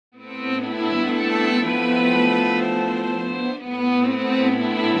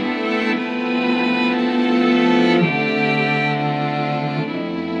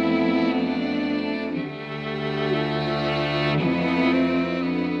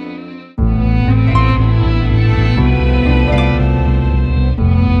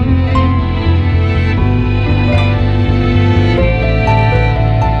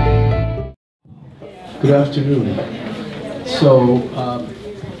afternoon. So,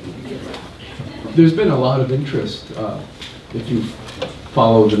 there's been a lot of interest, if you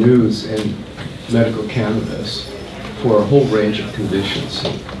follow the news, in medical cannabis for a whole range of conditions.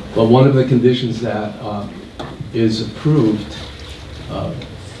 But one of the conditions that is approved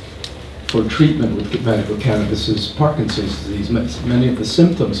for treatment with medical cannabis is Parkinson's disease. Many of the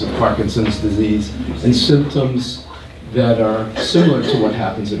symptoms of Parkinson's disease and symptoms that are similar to what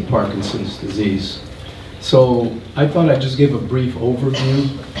happens in Parkinson's disease. So I thought I'd just give a brief overview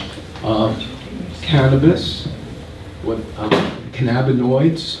of cannabis, what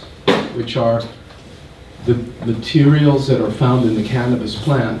cannabinoids, which are the materials that are found in the cannabis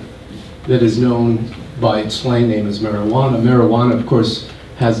plant that is known by its slang name as marijuana. Marijuana, of course,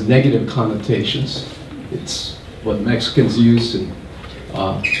 has negative connotations. It's what Mexicans use, and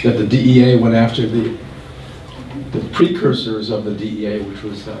that the DEA went after the precursors of the DEA, which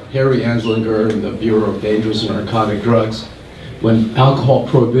was Harry Anslinger and the Bureau of Dangerous and Narcotic Drugs. When alcohol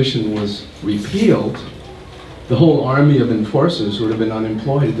prohibition was repealed, the whole army of enforcers would have been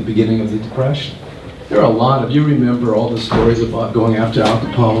unemployed at the beginning of the Depression. There are a lot of, you remember all the stories about going after Al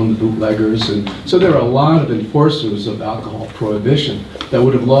Capone, the bootleggers, and so there are a lot of enforcers of alcohol prohibition that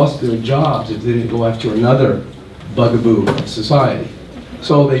would have lost their jobs if they didn't go after another bugaboo of society.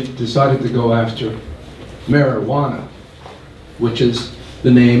 So they decided to go after marijuana, which is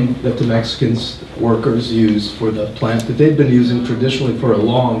the name that the Mexicans workers used for the plant that they'd been using traditionally for a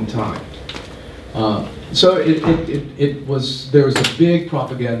long time. So there was a big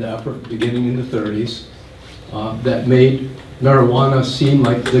propaganda effort beginning in the 30s that made marijuana seem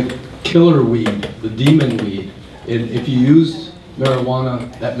like the killer weed, the demon weed. If you used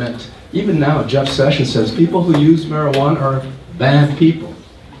marijuana, that meant, even now Jeff Sessions says people who use marijuana are bad people.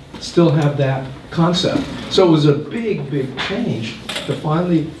 Still have that concept. So it was a big, big change to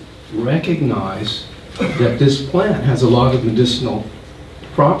finally recognize that this plant has a lot of medicinal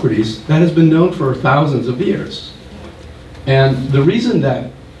properties that has been known for thousands of years. And the reason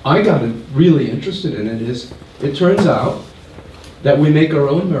that I got really interested in it is, it turns out that we make our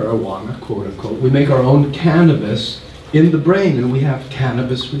own marijuana, quote unquote, we make our own cannabis in the brain, and we have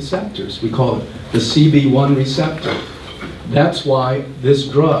cannabis receptors. We call it the CB1 receptor. That's why this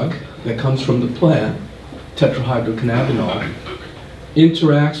drug that comes from the plant, tetrahydrocannabinol,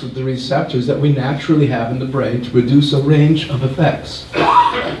 interacts with the receptors that we naturally have in the brain to produce a range of effects.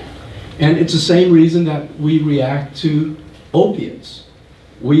 And it's the same reason that we react to opiates.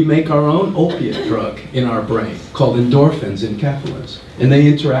 We make our own opiate drug in our brain called endorphins, enkephalins, and they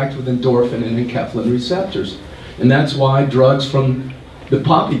interact with endorphin and enkephalin receptors. And that's why drugs from the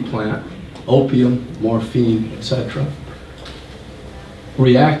poppy plant, opium, morphine, etc.,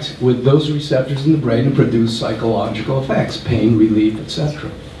 react with those receptors in the brain and produce psychological effects, pain relief,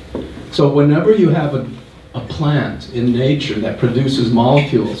 etc. So whenever you have a plant in nature that produces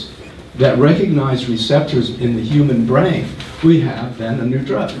molecules that recognize receptors in the human brain, we have then a new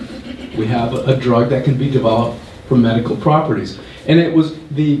drug. We have a drug that can be developed for medical properties. And it was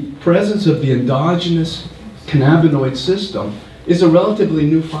the presence of the endogenous cannabinoid system is a relatively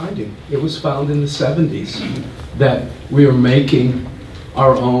new finding. It was found in the 70s that we are making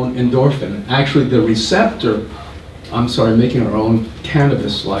our own endorphin. Actually, the receptor, making our own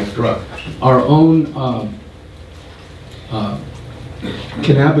cannabis-like drug. Our own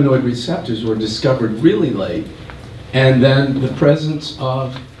cannabinoid receptors were discovered really late, and then the presence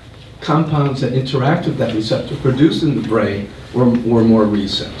of compounds that interact with that receptor produced in the brain were more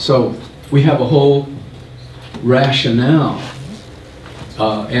recent. So we have a whole rationale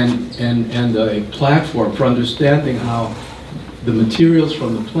and a platform for understanding how the materials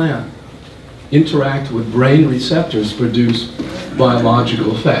from the plant interact with brain receptors, produce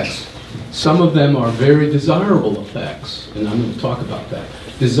biological effects. Some of them are very desirable effects, and I'm going to talk about that.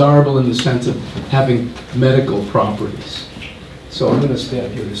 Desirable in the sense of having medical properties. So I'm going to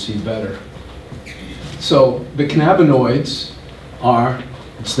stand here to see better. So the cannabinoids are,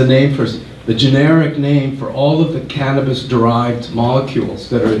 it's the name for, the generic name for all of the cannabis-derived molecules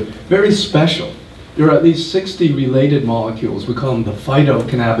that are very special. There are at least 60 related molecules. We call them the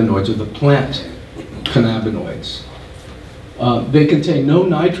phytocannabinoids, or the plant cannabinoids. They contain no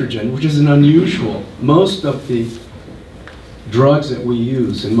nitrogen, which is an unusual. Most of the drugs that we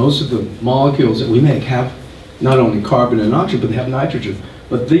use and most of the molecules that we make have not only carbon and oxygen, but they have nitrogen.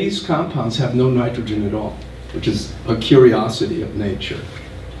 But these compounds have no nitrogen at all, which is a curiosity of nature.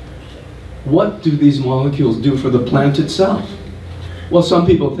 What do these molecules do for the plant itself? Well, some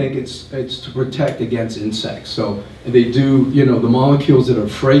people think it's to protect against insects. So they do, the molecules that are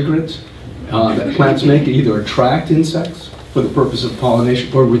fragrant, that plants make, either attract insects for the purpose of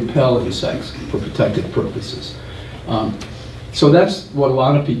pollination or repel insects for protective purposes. So that's what a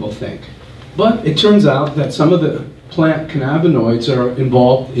lot of people think. But it turns out that some of the plant cannabinoids are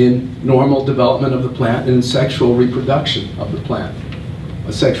involved in normal development of the plant and in sexual reproduction of the plant,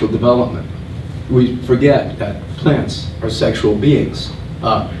 sexual development. We forget that plants are sexual beings.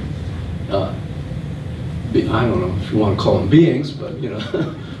 I don't know if you want to call them beings, but you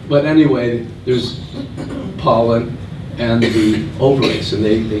know. But anyway, there's pollen and the ovaries, and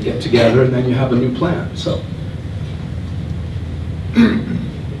they get together, and then you have a new plant. So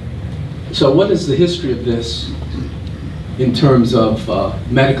what is the history of this in terms of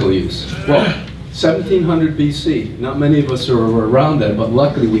medical use? Well, 1700 BC. Not many of us are around then, but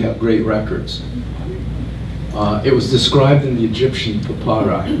luckily we have great records. It was described in the Egyptian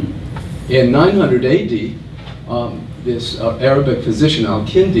papyri. In 900 AD, this Arabic physician,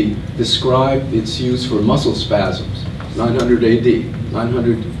 Al-Kindi, described its use for muscle spasms. 900 AD,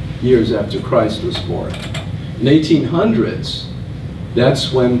 900 years after Christ was born. In 1800s,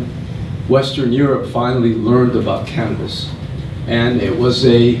 that's when Western Europe finally learned about cannabis. And it was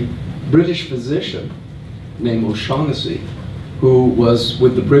a British physician named O'Shaughnessy who was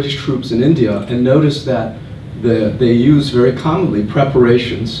with the British troops in India and noticed that they use very commonly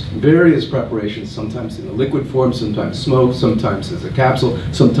preparations, various preparations, sometimes in a liquid form, sometimes smoke, sometimes as a capsule,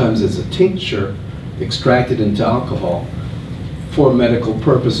 sometimes as a tincture extracted into alcohol for medical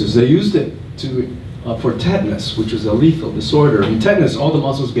purposes. They used it for tetanus, which is a lethal disorder. In tetanus, all the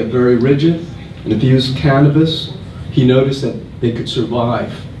muscles get very rigid, and if you use cannabis, he noticed that they could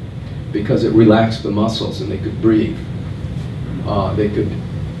survive because it relaxed the muscles and they could breathe.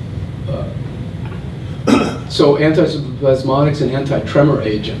 So antispasmodics and anti-tremor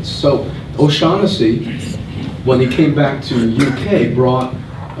agents. So O'Shaughnessy, when he came back to UK, brought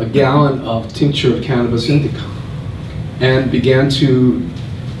a gallon of tincture of cannabis indica and began to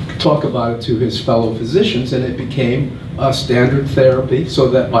talk about it to his fellow physicians, and it became a standard therapy, so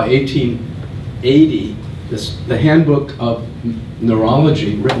that by 1880, the Handbook of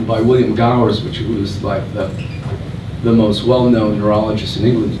Neurology, written by William Gowers, which was like the most well-known neurologist in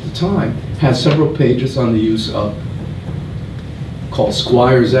England at the time, has several pages on the use of, called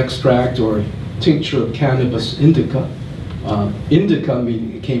Squire's extract or tincture of cannabis indica. Indica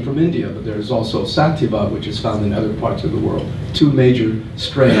meaning it came from India, but there's also sativa, which is found in other parts of the world. Two major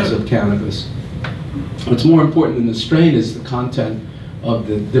strains of cannabis. What's more important than the strain is the content of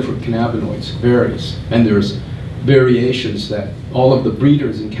the different cannabinoids varies, and there's variations that all of the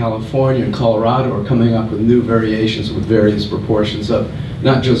breeders in California and Colorado are coming up with new variations with various proportions of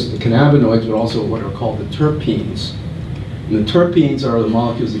not just the cannabinoids, but also what are called the terpenes. And the terpenes are the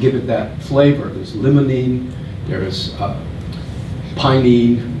molecules that give it that flavor. There's limonene, there's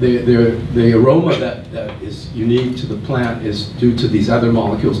pinene. The aroma that is unique to the plant is due to these other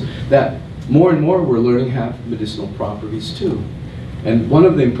molecules that more and more we're learning have medicinal properties too. And one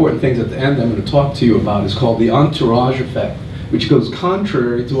of the important things at the end I'm going to talk to you about is called the entourage effect, which goes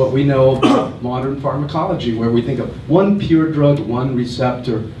contrary to what we know about modern pharmacology, where we think of one pure drug, one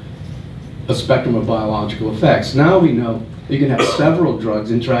receptor, a spectrum of biological effects. Now we know you can have several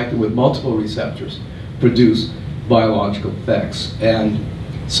drugs interacting with multiple receptors, produce biological effects. And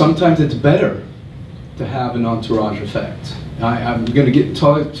sometimes it's better to have an entourage effect. I'm going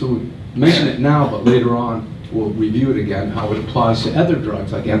to mention it now, but later on we'll review it again, how it applies to other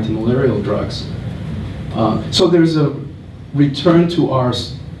drugs, like antimalarial drugs. So there's a return to our,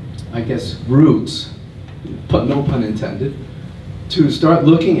 I guess, roots, no pun intended, to start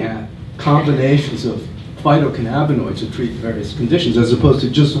looking at combinations of phytocannabinoids to treat various conditions, as opposed to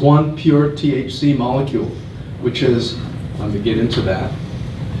just one pure THC molecule, which is, let me get into that.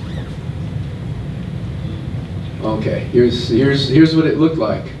 Okay, here's what it looked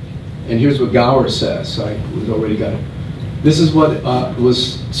like. And here's what Gower says. We've already got it. This is what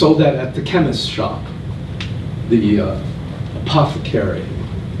was sold at the chemist shop, the apothecary.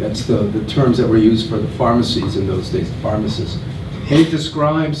 That's the terms that were used for the pharmacies in those days, the pharmacists. And he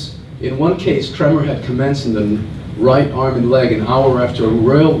describes, in one case, tremor had commenced in the right arm and leg an hour after a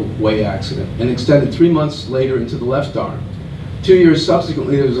railway accident and extended 3 months later into the left arm. 2 years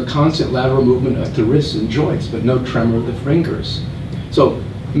subsequently, there was a constant lateral movement at the wrists and joints, but no tremor of the fingers. So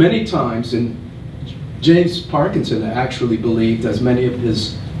many times, and James Parkinson actually believed, as many of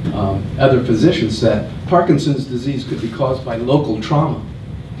his other physicians, that Parkinson's disease could be caused by local trauma,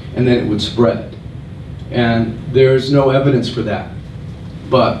 and then it would spread. And there's no evidence for that,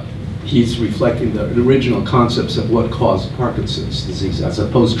 but he's reflecting the original concepts of what caused Parkinson's disease as a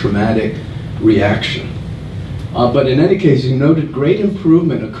post-traumatic reaction. But in any case, he noted great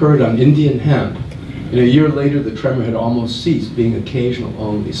improvement occurred on Indian hemp And a year later, the tremor had almost ceased, being occasional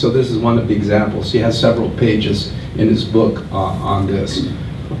only. So this is one of the examples. He has several pages in his book on this.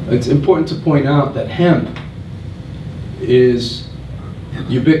 It's important to point out that hemp is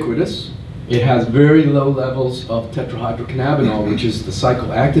ubiquitous. It has very low levels of tetrahydrocannabinol, which is the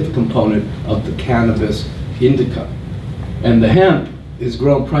psychoactive component of the cannabis indica. And the hemp is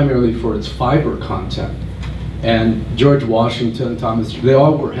grown primarily for its fiber content. And George Washington, Thomas, they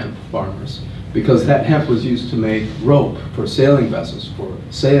all were hemp farmers, because that hemp was used to make rope for sailing vessels, for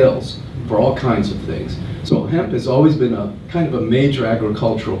sails, for all kinds of things. So hemp has always been a kind of a major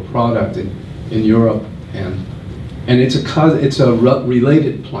agricultural product in Europe, and it's a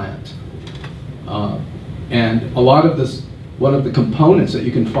related plant. And a lot of this, one of the components that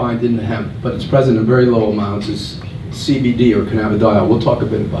you can find in the hemp, but it's present in very low amounts, is CBD or cannabidiol. We'll talk a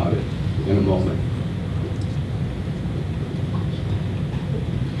bit about it in a moment.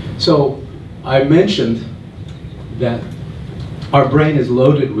 So I mentioned that our brain is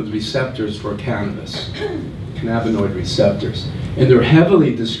loaded with receptors for cannabis, cannabinoid receptors, and they're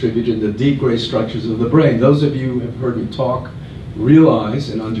heavily distributed in the deep gray structures of the brain. Those of you who have heard me talk realize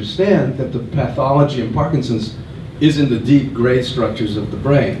and understand that the pathology in Parkinson's is in the deep gray structures of the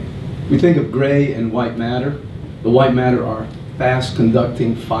brain. We think of gray and white matter. The white matter are fast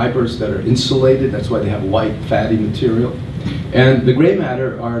conducting fibers that are insulated. That's why they have white fatty material. And the gray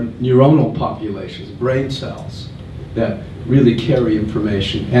matter are neuronal populations, brain cells that really carry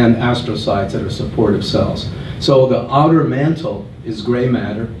information, and astrocytes that are supportive cells. So the outer mantle is gray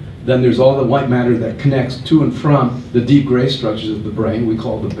matter. Then there's all the white matter that connects to and from the deep gray structures of the brain, we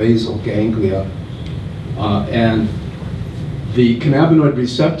call the basal ganglia. And the cannabinoid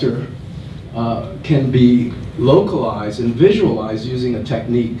receptor can be localized and visualized using a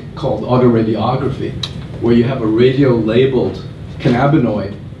technique called autoradiography, where you have a radio-labeled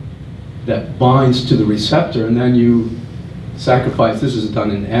cannabinoid that binds to the receptor, and then you sacrifice, this is done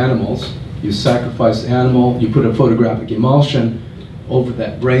in animals, you sacrifice the animal, you put a photographic emulsion over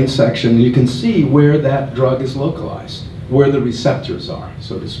that brain section, and you can see where that drug is localized, where the receptors are,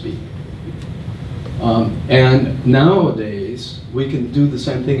 so to speak. And nowadays, we can do the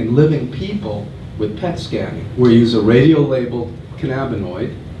same thing in living people with PET scanning, where you use a radio-labeled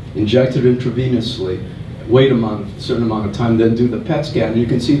cannabinoid, injected intravenously, wait a certain amount of time, then do the PET scan, and you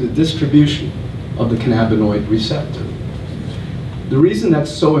can see the distribution of the cannabinoid receptor. The reason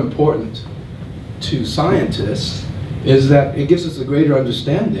that's so important to scientists is that it gives us a greater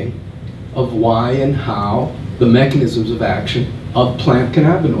understanding of why and how the mechanisms of action of plant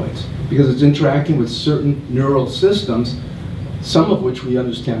cannabinoids, because it's interacting with certain neural systems, some of which we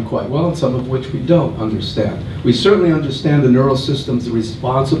understand quite well and some of which we don't understand. We certainly understand the neural systems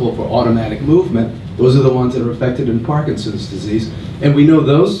responsible for automatic movement. Those are the ones that are affected in Parkinson's disease, and we know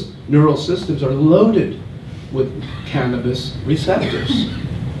those neural systems are loaded with cannabis receptors.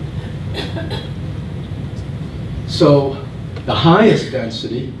 So the highest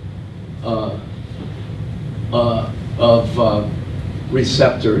density of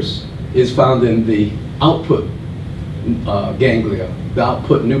receptors is found in the output ganglia, the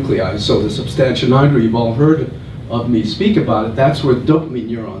output nuclei. So the substantia nigra, you've all heard of me speak about it, that's where dopamine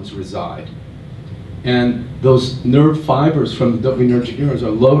neurons reside. And those nerve fibers from the dopaminergic neurons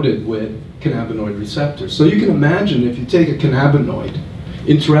are loaded with cannabinoid receptors. So you can imagine if you take a cannabinoid,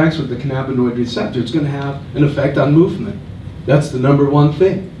 interacts with the cannabinoid receptor, it's going to have an effect on movement. That's the #1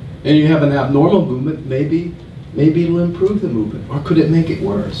 thing. And you have an abnormal movement, maybe it'll improve the movement, or could it make it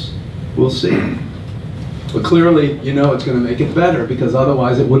worse? We'll see. But clearly, you know it's going to make it better, because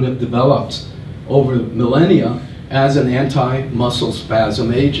otherwise it wouldn't have developed over millennia as an anti-muscle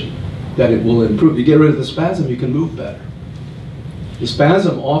spasm agent, that it will improve. You get rid of the spasm, you can move better. The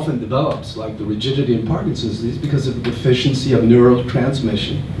spasm often develops, like the rigidity in Parkinson's disease, because of the deficiency of neural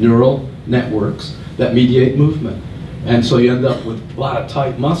transmission, neural networks that mediate movement. And so you end up with a lot of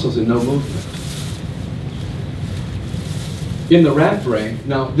tight muscles and no movement. In the rat brain,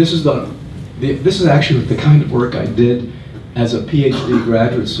 now this is actually the kind of work I did as a PhD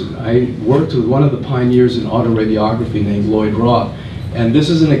graduate student. I worked with one of the pioneers in autoradiography named Lloyd Roth. And this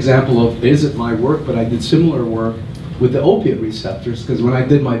is an example of, it isn't my work, but I did similar work with the opiate receptors, because when I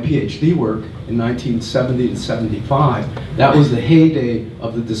did my PhD work in 1970 to 75, that was the heyday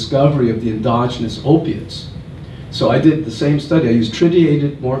of the discovery of the endogenous opiates. So I did the same study. I used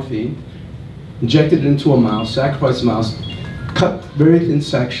tritiated morphine, injected it into a mouse, sacrificed a mouse, cut very thin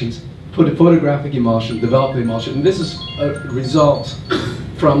sections, put a photographic emulsion, developed the emulsion, and this is a result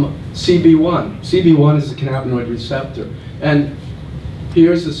from CB1. CB1 is the cannabinoid receptor. And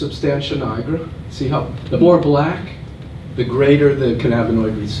here's the substantia nigra. See how the more black the greater the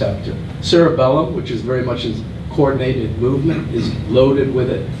cannabinoid receptor. Cerebellum, which is very much in coordinated movement, is loaded with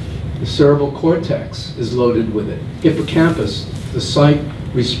it. The cerebral cortex is loaded with it. Hippocampus, the site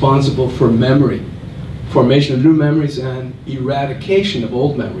responsible for memory, formation of new memories and eradication of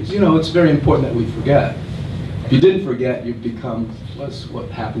old memories. You know, it's very important that we forget. If you didn't forget, you'd become, what's what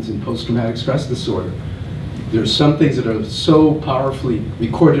happens in post-traumatic stress disorder. There's some things that are so powerfully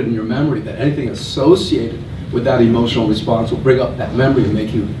recorded in your memory that anything associated with that emotional response will bring up that memory and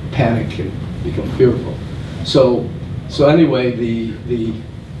make you panic and become fearful. So anyway, the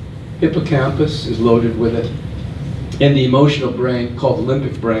hippocampus is loaded with it, and the emotional brain, called the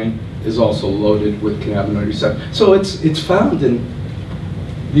limbic brain, is also loaded with cannabinoid receptors. So it's found in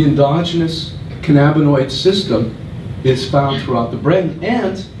the endogenous cannabinoid system is found throughout the brain,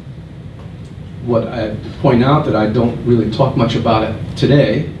 and what I point out that I don't really talk much about it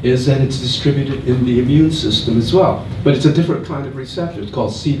today is that it's distributed in the immune system as well. But it's a different kind of receptor. It's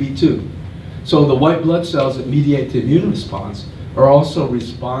called CB2. So the white blood cells that mediate the immune response are also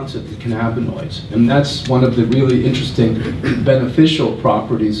responsive to cannabinoids. And that's one of the really interesting beneficial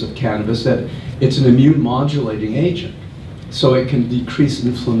properties of cannabis, that it's an immune modulating agent. So it can decrease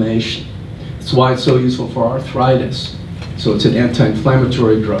inflammation. That's why it's so useful for arthritis. So it's an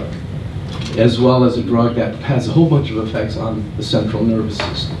anti-inflammatory drug, as well as a drug that has a whole bunch of effects on the central nervous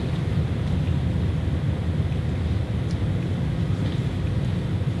system.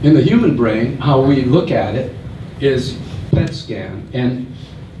 In the human brain, how we look at it is PET scan, and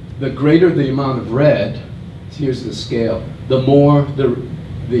the greater the amount of red, here's the scale, the more,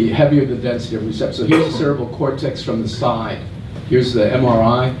 the heavier the density of receptors. So here's the cerebral cortex from the side. Here's the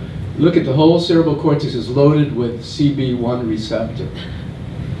MRI. Look at the whole cerebral cortex is loaded with CB1 receptor.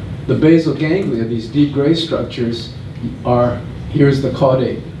 The basal ganglia, these deep gray structures, here's the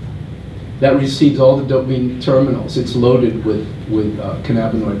caudate. That receives all the dopamine terminals. It's loaded with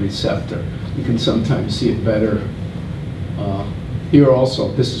cannabinoid receptor. You can sometimes see it better. Here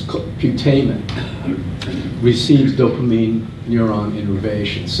also, this is putamen. Receives dopamine neuron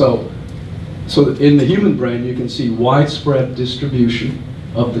innervation. So in the human brain, you can see widespread distribution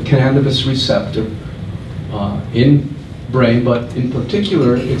of the cannabis receptor in brain, but in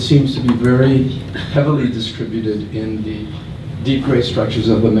particular, it seems to be very heavily distributed in the deep gray structures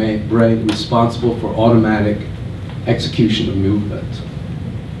of the brain responsible for automatic execution of movement.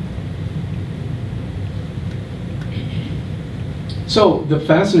 So the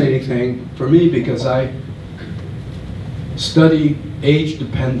fascinating thing for me, because I study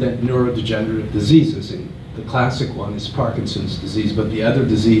age-dependent neurodegenerative diseases, and the classic one is Parkinson's disease, but the other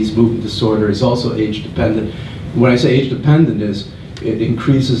disease, movement disorder, is also age-dependent. When I say age-dependent, is it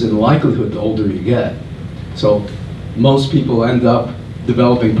increases in likelihood the older you get. So most people end up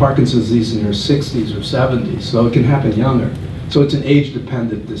developing Parkinson's disease in their 60s or 70s, so it can happen younger. So it's an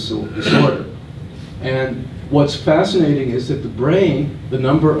age-dependent disorder. And what's fascinating is that the brain, the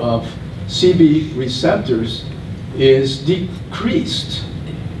number of CB receptors is decreased.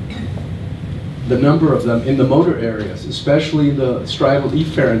 The number of them in the motor areas, especially the striatal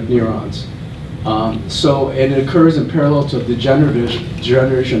efferent neurons. And it occurs in parallel to the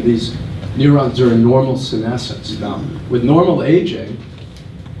degeneration of these neurons during normal senescence. Now, with normal aging,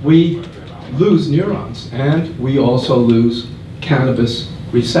 we lose neurons, and we also lose cannabis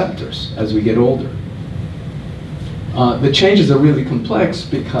receptors as we get older. The changes are really complex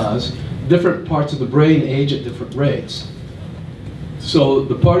because different parts of the brain age at different rates. So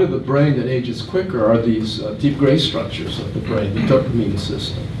the part of the brain that ages quicker are these deep gray structures of the brain, the dopamine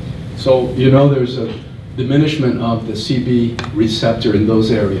system. So you know there's a diminishment of the CB receptor in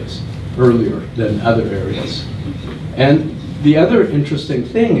those areas earlier than other areas. And the other interesting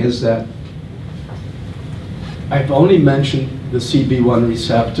thing is that I've only mentioned the CB1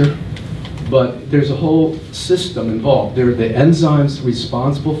 receptor, but there's a whole system involved. There are the enzymes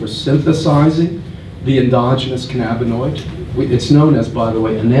responsible for synthesizing the endogenous cannabinoid. It's known as, by the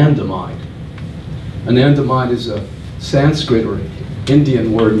way, anandamide. Anandamide is a Sanskrit or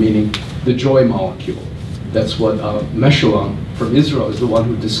Indian word meaning the joy molecule. That's what Meshulam from Israel is the one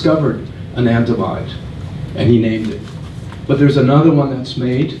who discovered anandamide, and he named it. But there's another one that's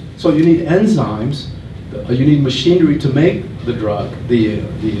made. So you need enzymes, you need machinery to make the drug, the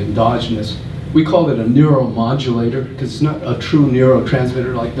endogenous. We call it a neuromodulator because it's not a true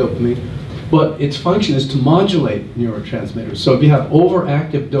neurotransmitter like dopamine, but its function is to modulate neurotransmitters. So if you have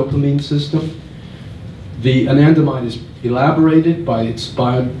overactive dopamine system, the anandamide is elaborated by its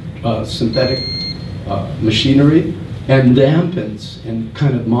biosynthetic machinery and dampens and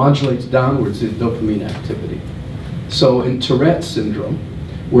kind of modulates downwards the dopamine activity. So in Tourette syndrome,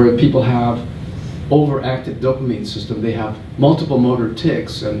 where people have overactive dopamine system. They have multiple motor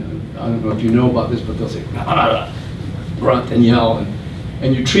tics, and I don't know if you know about this, but they'll say, "Ah," grunt and yell,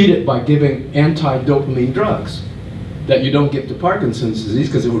 and you treat it by giving anti-dopamine drugs that you don't give to Parkinson's disease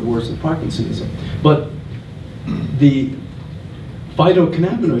because it would worsen Parkinsonism. But the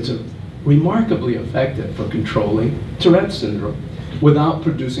phytocannabinoids are remarkably effective for controlling Tourette syndrome without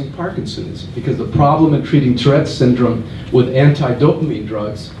producing Parkinsonism, because the problem in treating Tourette syndrome with anti-dopamine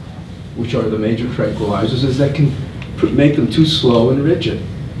drugs, which are the major tranquilizers, is that can make them too slow and rigid.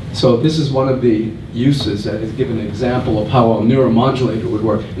 So this is one of the uses that is given an example of how a neuromodulator would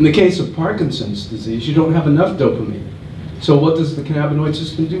work. In the case of Parkinson's disease, you don't have enough dopamine. So what does the cannabinoid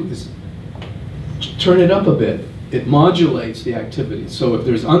system do? Is turn it up a bit. It modulates the activity. So if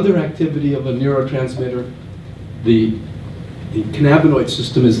there's underactivity of a neurotransmitter, the cannabinoid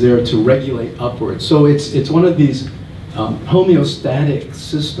system is there to regulate upwards. So it's one of these homeostatic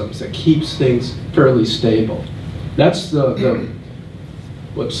systems that keeps things fairly stable. That's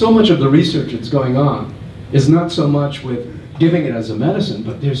what so much of the research that's going on is not so much with giving it as a medicine,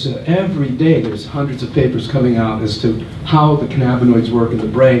 but there's every day there's hundreds of papers coming out as to how the cannabinoids work in the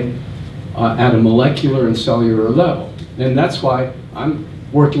brain at a molecular and cellular level. And that's why I'm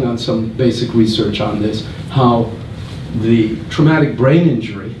working on some basic research on this, how the traumatic brain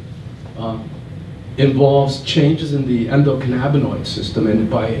injury involves changes in the endocannabinoid system, and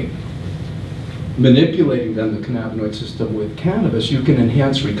by manipulating the endocannabinoid system with cannabis, you can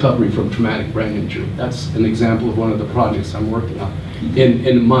enhance recovery from traumatic brain injury. That's an example of one of the projects I'm working on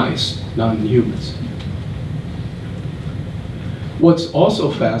in mice, not in humans. What's also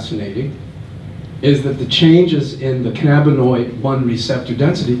fascinating is that the changes in the cannabinoid 1 receptor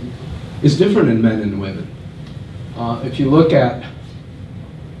density is different in men and women. If you look at,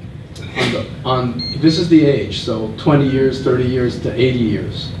 this is the age, so 20 years, 30 years to 80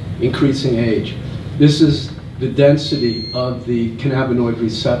 years, increasing age. This is the density of the cannabinoid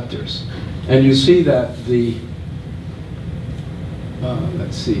receptors. And you see that the,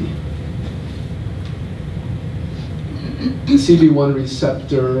 let's see, CB1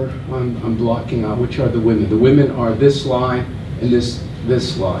 receptor, I'm blocking out, which are the women? The women are this line and this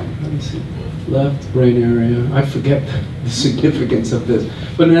line. Let me see. Left brain area. I forget the significance of this.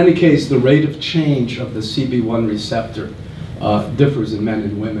 But in any case, the rate of change of the CB1 receptor differs in men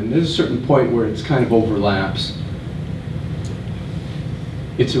and women. There's a certain point where it's kind of overlaps.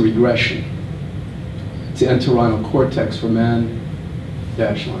 It's a regression. It's the entorhinal cortex for men.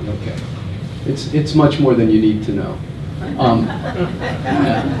 Dash line, okay. It's much more than you need to know.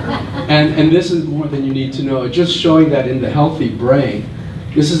 And this is more than you need to know. Just showing that in the healthy brain,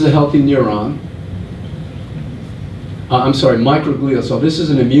 this is a healthy neuron. I'm sorry, microglial cell. This is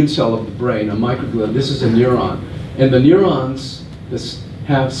an immune cell of the brain, a microglial. This is a neuron. And the neurons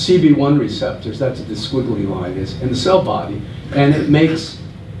have CB1 receptors, that's what the squiggly line is, in the cell body. And it makes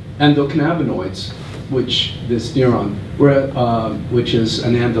endocannabinoids, which this neuron, which is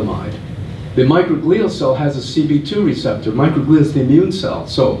anandamide. The microglial cell has a CB2 receptor. Microglia is the immune cell.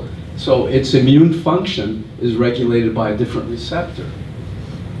 So its immune function is regulated by a different receptor.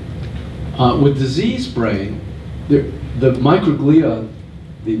 With disease brain, the microglia,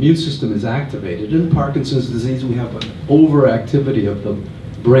 the immune system is activated. In Parkinson's disease, we have an overactivity of the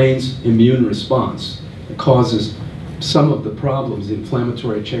brain's immune response. It causes some of the problems, the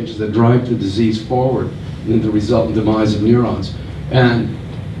inflammatory changes that drive the disease forward and the resultant demise of neurons. And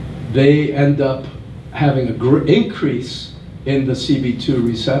they end up having an increase in the CB2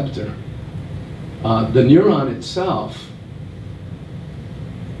 receptor. The neuron itself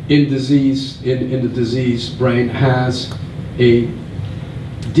in the disease brain has a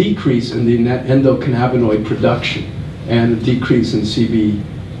decrease in the endocannabinoid production and a decrease in CB1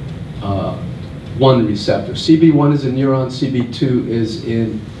 receptor. CB1 is in neuron, CB2 is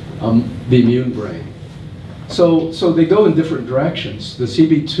in the immune brain. So they go in different directions. The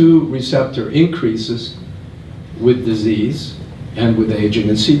CB2 receptor increases with disease and with aging,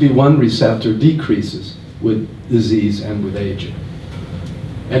 and CB1 receptor decreases with disease and with aging.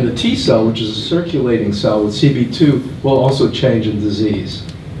 And the T cell, which is a circulating cell with CB2, will also change in disease.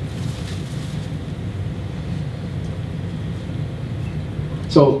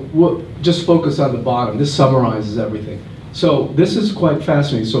 So we'll just focus on the bottom. This summarizes everything. So this is quite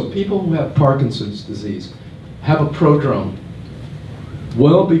fascinating. So people who have Parkinson's disease have a prodrome.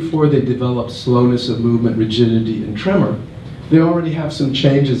 Well before they develop slowness of movement, rigidity, and tremor, they already have some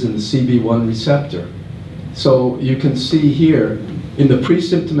changes in the CB1 receptor. So you can see here, in the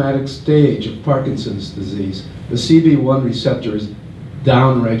pre-symptomatic stage of Parkinson's disease, the CB1 receptor is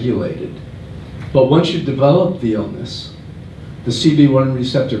down-regulated. But once you develop the illness, the CB1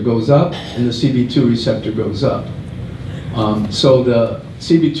 receptor goes up and the CB2 receptor goes up. So the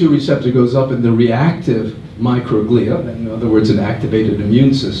CB2 receptor goes up in the reactive microglia, in other words, an activated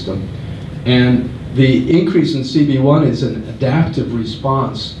immune system. And the increase in CB1 is an adaptive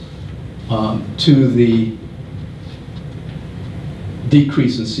response to the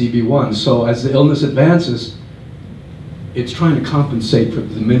decrease in CB1. So as the illness advances, it's trying to compensate for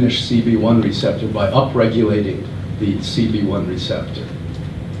the diminished CB1 receptor by upregulating the CB1 receptor.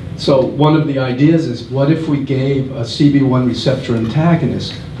 So one of the ideas is, what if we gave a CB1 receptor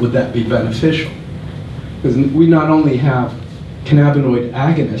antagonist? Would that be beneficial? Because we not only have cannabinoid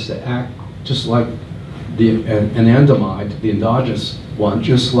agonists that act just like an andamide, the endogenous one,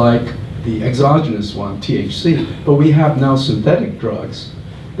 just like the exogenous one, THC, but we have now synthetic drugs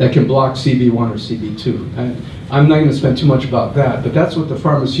that can block CB1 or CB2. And I'm not going to spend too much about that, but that's what the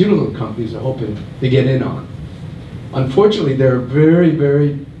pharmaceutical companies are hoping to get in on. Unfortunately, there are very,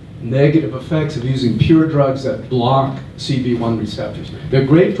 very negative effects of using pure drugs that block CB1 receptors. They're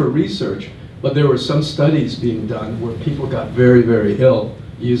great for research, but there were some studies being done where people got very, very ill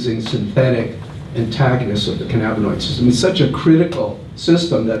using synthetic antagonists of the cannabinoid system. It's such a critical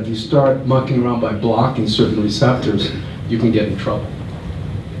system that if you start mucking around by blocking certain receptors, you can get in trouble.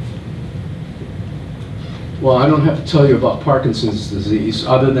 Well, I don't have to tell you about Parkinson's disease,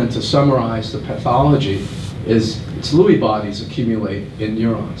 other than to summarize the pathology. It's Lewy bodies accumulate in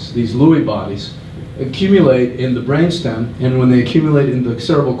neurons. These Lewy bodies accumulate in the brainstem, and when they accumulate in the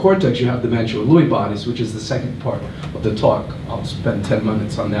cerebral cortex, you have dementia with Lewy bodies, which is the second part of the talk. I'll spend 10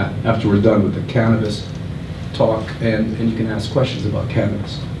 minutes on that after we're done with the cannabis talk, and you can ask questions about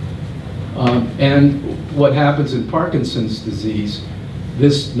cannabis. And what happens in Parkinson's disease,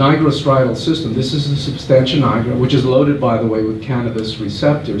 this nigrostriatal system, this is the substantia nigra, which is loaded, by the way, with cannabis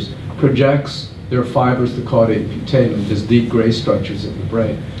receptors, projects their fibers to caudate putamen, these deep gray structures in the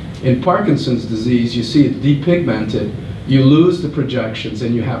brain. In Parkinson's disease, you see it depigmented, you lose the projections,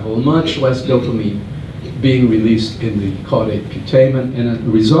 and you have much less dopamine being released in the caudate putamen, and the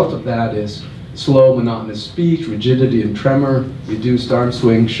result of that is slow, monotonous speech, rigidity and tremor, reduced arm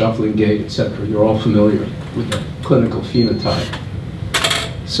swing, shuffling gait, etc. You're all familiar with the clinical phenotype.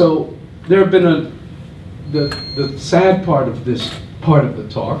 So there have been the sad part of this part of the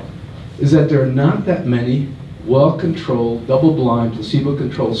talk is that there are not that many well-controlled, double-blind,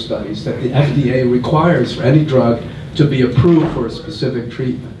 placebo-controlled studies that the FDA requires for any drug to be approved for a specific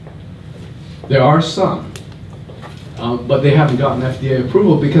treatment. There are some, but they haven't gotten FDA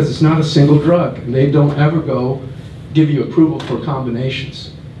approval because it's not a single drug, and they don't ever go give you approval for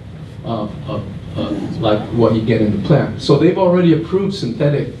combinations like what you get in the plant. So they've already approved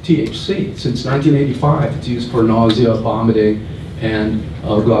synthetic THC since 1985. It's used for nausea, vomiting, and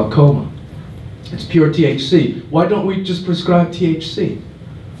glaucoma. It's pure THC. Why don't we just prescribe THC?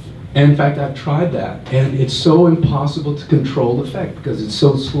 And in fact, I've tried that, and it's so impossible to control the effect because it's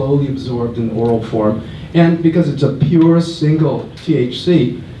so slowly absorbed in oral form, and because it's a pure single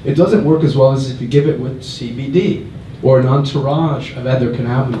THC, it doesn't work as well as if you give it with CBD or an entourage of other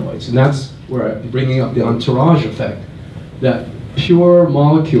cannabinoids. And that's where I'm bringing up the entourage effect, that pure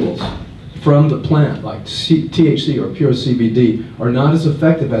molecules from the plant, like THC or pure CBD, are not as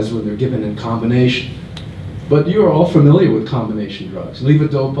effective as when they're given in combination. But you are all familiar with combination drugs.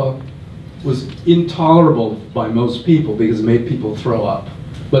 Levodopa was intolerable by most people because it made people throw up.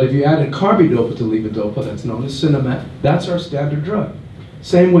 But if you added carbidopa to levodopa, that's known as Cinemet, that's our standard drug.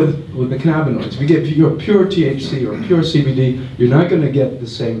 Same with the cannabinoids. If you give your pure THC or pure CBD, you're not going to get the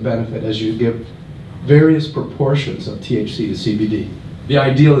same benefit as you give various proportions of THC to CBD. The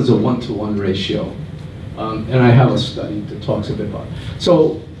ideal is a 1-to-1 ratio. And I have a study that talks a bit about it.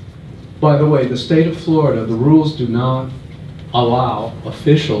 So, by the way, the state of Florida, the rules do not allow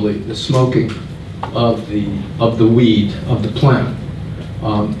officially the smoking of the weed, of the plant.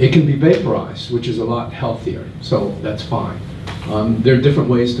 It can be vaporized, which is a lot healthier, so that's fine. There are different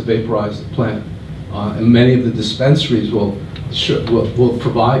ways to vaporize the plant, and many of the dispensaries will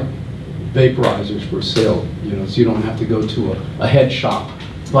provide vaporizers for sale, you know, so you don't have to go to a head shop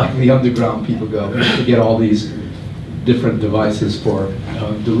like the underground people go to get all these different devices for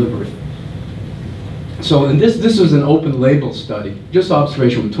delivery. So this was an open label study, just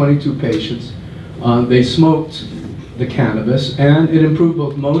observation with 22 patients. They smoked the cannabis, and it improved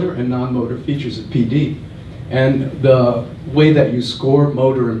both motor and non-motor features of PD. And the way that you score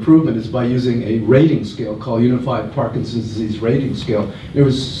motor improvement is by using a rating scale called Unified Parkinson's Disease Rating Scale. There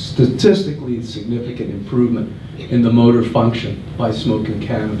was statistically significant improvement in the motor function by smoking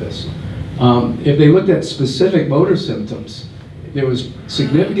cannabis. If they looked at specific motor symptoms, there was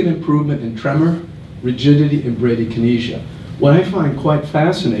significant improvement in tremor, rigidity, and bradykinesia. what I find quite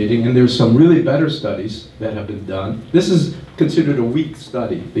fascinating, and there's some really better studies that have been done. This is considered a weak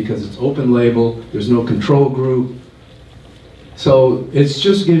study because it's open label, there's no control group. So it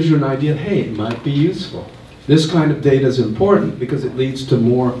just gives you an idea, hey, it might be useful. This kind of data is important because it leads to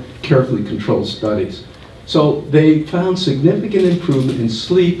more carefully controlled studies. So they found significant improvement in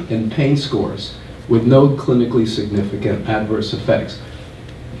sleep and pain scores with no clinically significant adverse effects.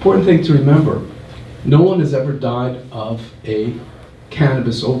 Important thing to remember, no one has ever died of a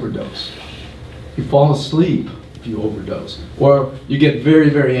cannabis overdose. You fall asleep if you overdose, or you get very,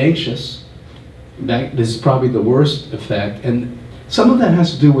 very anxious. That is probably the worst effect, and some of that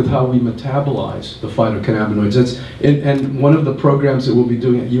has to do with how we metabolize the phytocannabinoids. And one of the programs that we'll be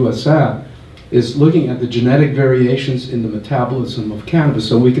doing at USAP is looking at the genetic variations in the metabolism of cannabis,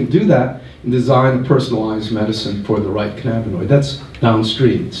 so we can do that and design a personalized medicine for the right cannabinoid. That's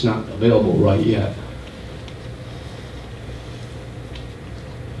downstream, it's not available right yet.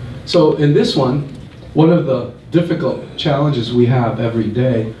 So in this one of the difficult challenges we have every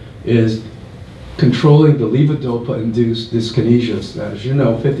day is controlling the levodopa-induced dyskinesias. As you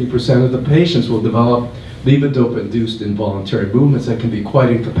know, 50% of the patients will develop levodopa-induced involuntary movements that can be quite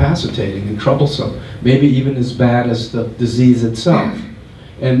incapacitating and troublesome, maybe even as bad as the disease itself.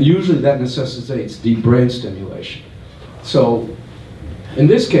 And usually that necessitates deep brain stimulation. So in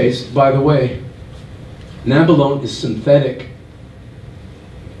this case, by the way, nabilone is synthetic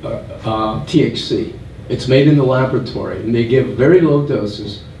THC. It's made in the laboratory, and they give very low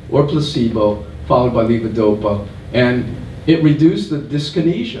doses or placebo followed by levodopa, and it reduced the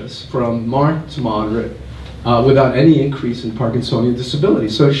dyskinesias from marked to moderate without any increase in Parkinsonian disability.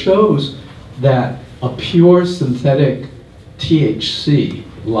 So it shows that a pure synthetic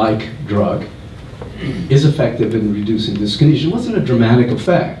THC-like drug is effective in reducing dyskinesia. It wasn't a dramatic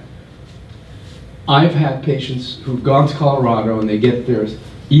effect. I've had patients who've gone to Colorado and they get their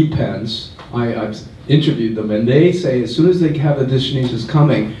EPENs. I've interviewed them, and they say as soon as they have the dyskinesias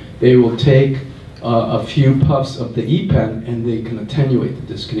coming, they will take a few puffs of the EPEN and they can attenuate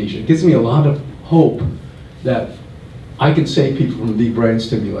the dyskinesia. It gives me a lot of hope that I can save people from deep brain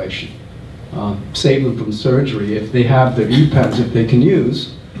stimulation, save them from surgery if they have their EPENs that they can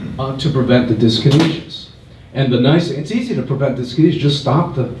use to prevent the dyskinesias. And the nice thing, it's easy to prevent dyskinesia, just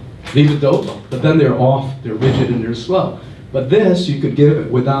stop the levodopa, but then they're off, they're rigid and they're slow. But this, you could give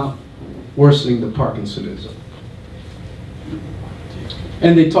it without worsening the Parkinsonism.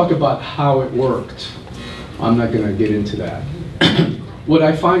 And they talk about how it worked. I'm not going to get into that. What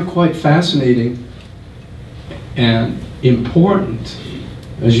I find quite fascinating and important,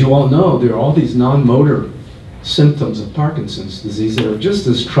 as you all know, there are all these non-motor symptoms of Parkinson's disease that are just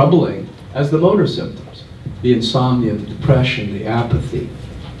as troubling as the motor symptoms. The insomnia, the depression, the apathy,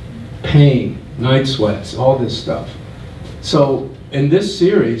 pain, night sweats, all this stuff. So in this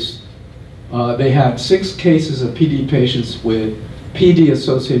series, they had 6 cases of PD patients with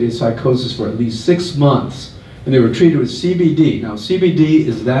PD-associated psychosis for at least 6 months, and they were treated with CBD. Now, CBD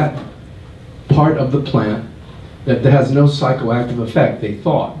is that part of the plant that has no psychoactive effect, they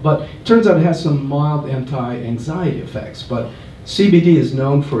thought. But it turns out it has some mild anti-anxiety effects. But CBD is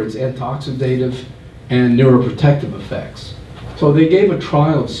known for its antioxidative and neuroprotective effects. So they gave a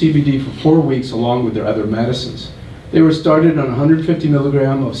trial of CBD for 4 weeks along with their other medicines. They were started on 150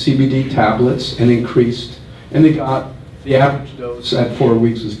 milligram of CBD tablets and increased, and they got the average dose at 4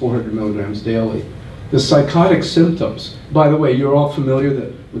 weeks was 400 milligrams daily. The psychotic symptoms, by the way, you're all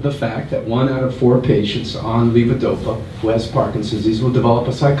familiar with the fact that 1 out of 4 patients on levodopa who has Parkinson's disease will develop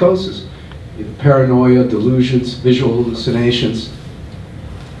a psychosis. Either paranoia, delusions, visual hallucinations.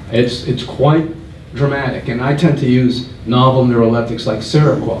 It's quite dramatic, and I tend to use novel neuroleptics like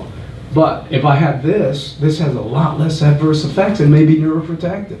Seroquel. But if I had this has a lot less adverse effects and may be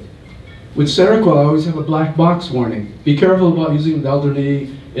neuroprotective. With Seroquel, I always have a black box warning. Be careful about using it with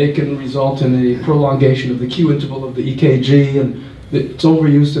elderly. It can result in a prolongation of the Q interval of the EKG, and it's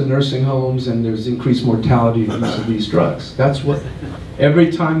overused in nursing homes, and there's increased mortality in use of these drugs. That's what,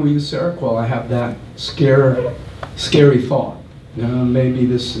 every time we use Seroquel, I have that scary thought. Maybe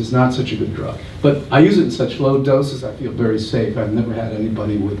this is not such a good drug. But I use it in such low doses, I feel very safe. I've never had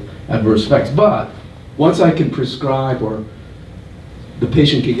anybody with adverse effects. But once I can prescribe or the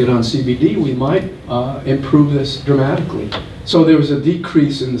patient can get on CBD, we might improve this dramatically. So there was a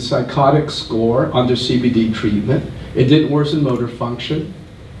decrease in the psychotic score under CBD treatment. It didn't worsen motor function,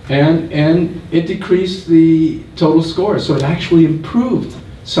 and it decreased the total score. So it actually improved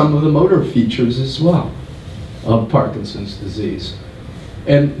some of the motor features as well of Parkinson's disease.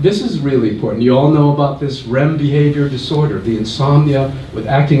 And this is really important. You all know about this REM behavior disorder, the insomnia with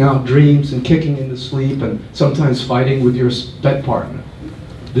acting out dreams and kicking into sleep and sometimes fighting with your bed partner.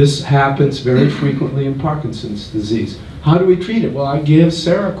 This happens very frequently in Parkinson's disease. How do we treat it? Well, I give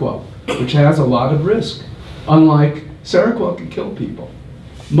Seroquel, which has a lot of risk. Unlike Seroquel can kill people.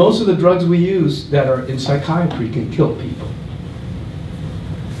 Most of the drugs we use that are in psychiatry can kill people.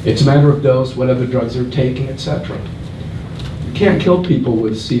 It's a matter of dose, what other drugs they're taking, etc. You can't kill people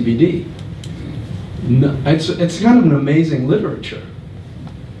with CBD. No, it's kind of an amazing literature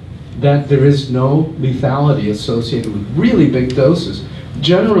that there is no lethality associated with really big doses.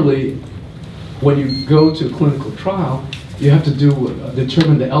 Generally, when you go to a clinical trial, you have to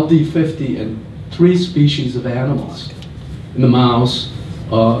determine the LD50 in 3 species of animals. In the mouse,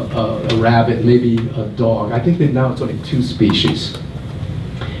 a rabbit, maybe a dog. I think that now it's only 2 species.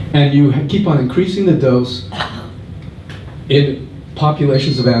 And you keep on increasing the dose in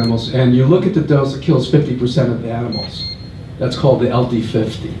populations of animals, and you look at the dose that kills 50% of the animals. That's called the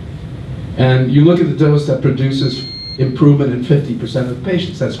LD50. And you look at the dose that produces improvement in 50% of the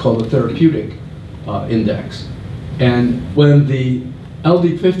patients. That's called the therapeutic index. And when the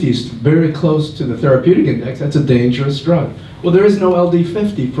LD50 is very close to the therapeutic index, that's a dangerous drug. Well, there is no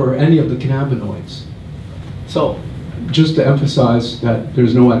LD50 for any of the cannabinoids. So, just to emphasize that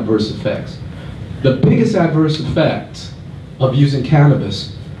there's no adverse effects. The biggest adverse effect of using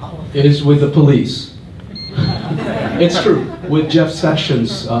cannabis is with the police. It's true, with Jeff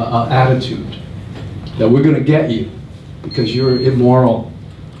Sessions' attitude that we're going to get you because you're immoral.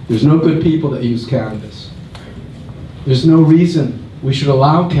 There's no good people that use cannabis. There's no reason we should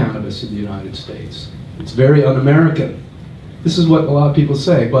allow cannabis in the United States. It's very un-American. This is what a lot of people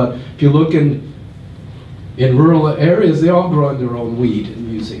say, but if you look in rural areas, they all grow their own weed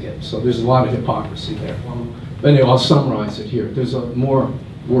and using it. So there's a lot of hypocrisy there. But anyway, I'll summarize it here. There's more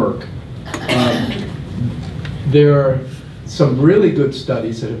work. There are some really good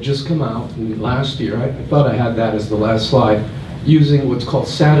studies that have just come out last year. I thought I had that as the last slide, using what's called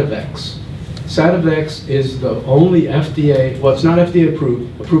Sativex. Sativex is the only FDA, well, it's not FDA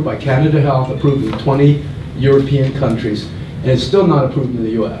approved by Canada Health, approved in 20 European countries, and it's still not approved in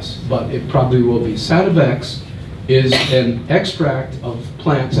the US, but it probably will be. Sativex is an extract of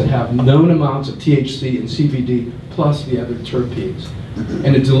plants that have known amounts of THC and CBD plus the other terpenes.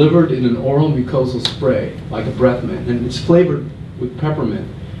 And it's delivered in an oral mucosal spray, like a breath mint, and it's flavored with peppermint.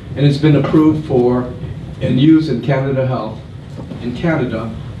 And it's been approved for and used in Canada Health, in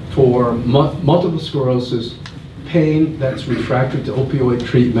Canada, for multiple sclerosis, pain that's refractory to opioid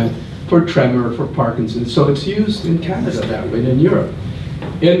treatment, for tremor, for Parkinson's. So it's used in Canada that way, and in Europe.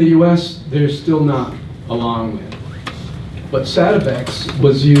 In the US, they're still not a long way. But Sativex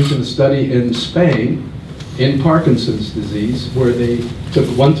was used in a study in Spain in Parkinson's disease, where they took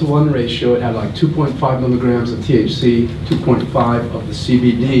 1-to-1 ratio. It had like 2.5 milligrams of THC, 2.5 of the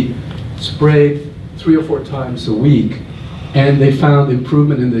CBD, sprayed 3 or 4 times a week. And they found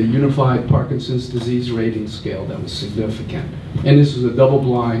improvement in the Unified Parkinson's Disease Rating Scale that was significant. And this was a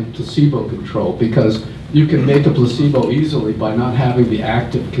double-blind placebo control, because you can make a placebo easily by not having the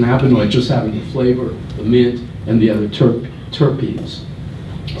active cannabinoid, just having the flavor, the mint, and the other terpenes.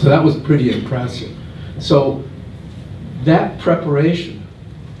 So that was pretty impressive. So that preparation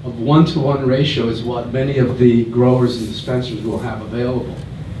of 1-to-1 ratio is what many of the growers and dispensers will have available.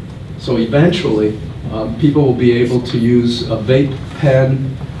 So eventually, people will be able to use a vape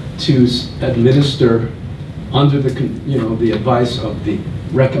pen to administer under the advice of the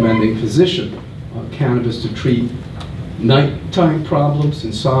recommending physician, cannabis to treat nighttime problems,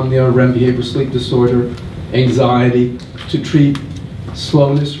 insomnia, REM behavior sleep disorder, anxiety, to treat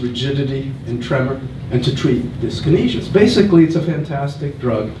slowness, rigidity, and tremor, and to treat dyskinesias. Basically, it's a fantastic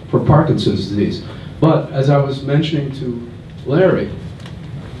drug for Parkinson's disease. But as I was mentioning to Larry,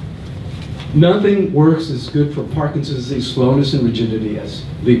 nothing works as good for Parkinson's disease, slowness, and rigidity as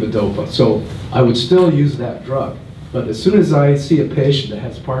levodopa. So I would still use that drug. But as soon as I see a patient that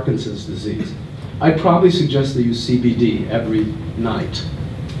has Parkinson's disease, I'd probably suggest they use CBD every night,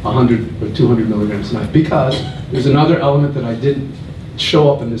 100 or 200 milligrams a night, because there's another element that I didn't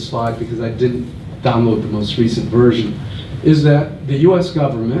show up in this slide because I didn't download the most recent version, is that the US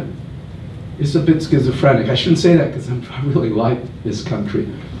government is a bit schizophrenic. I shouldn't say that because I really like this country.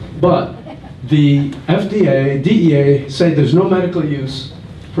 But the FDA, DEA say there's no medical use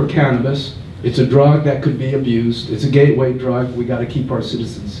for cannabis. It's a drug that could be abused. It's a gateway drug. We got to keep our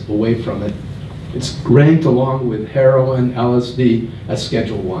citizens away from it. It's ranked along with heroin, LSD as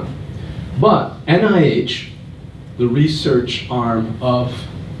Schedule 1. But NIH, the research arm of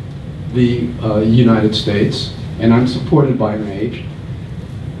the United States, and I'm supported by NIH,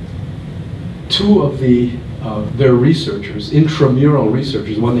 two of their researchers, intramural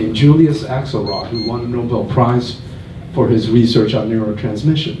researchers, one named Julius Axelrod, who won a Nobel Prize for his research on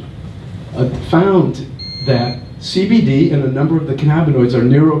neurotransmission, found that CBD and a number of the cannabinoids are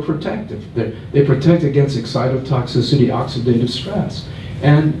neuroprotective. They protect against excitotoxicity, oxidative stress.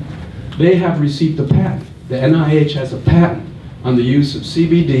 And they have received a patent. The NIH has a patent on the use of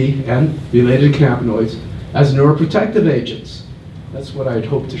CBD and related cannabinoids as neuroprotective agents. That's what I'd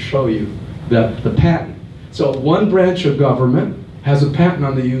hope to show you, the patent. So one branch of government has a patent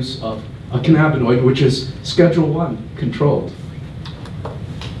on the use of a cannabinoid which is Schedule I controlled.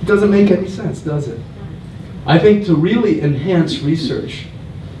 It doesn't make any sense, does it? I think to really enhance research,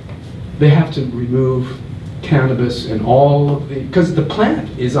 they have to remove cannabis and all of the, because the plant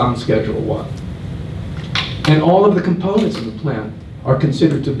is on Schedule I. And all of the components of the plant are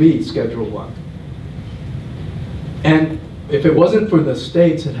considered to be Schedule I. And if it wasn't for the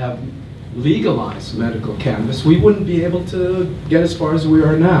states that have legalized medical cannabis, we wouldn't be able to get as far as we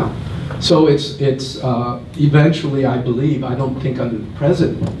are now. So it's eventually, I believe, I don't think under the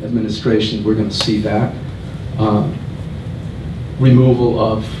present administration we're going to see that removal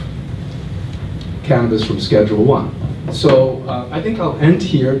of cannabis from Schedule I. So I think I'll end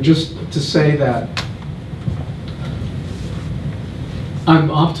here just to say that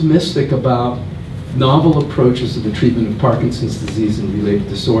I'm optimistic about novel approaches to the treatment of Parkinson's disease and related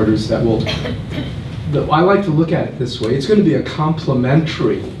disorders that will, I like to look at it this way, it's going to be a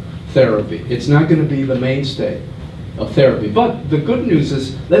complementary therapy. It's not going to be the mainstay of therapy. But the good news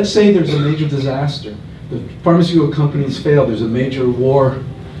is, let's say there's a major disaster. The pharmaceutical companies fail, there's a major war,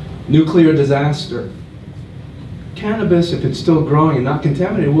 nuclear disaster. Cannabis, if it's still growing and not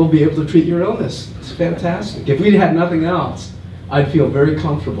contaminated, will be able to treat your illness. It's fantastic. If we had nothing else, I'd feel very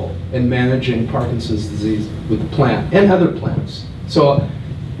comfortable in managing Parkinson's disease with the plant and other plants. So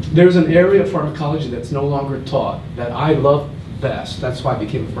there's an area of pharmacology that's no longer taught that I love best, that's why I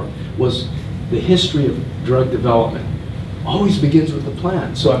became a pharmacist, was the history of drug development. Always begins with the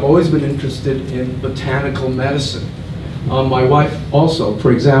plant. So I've always been interested in botanical medicine. My wife also,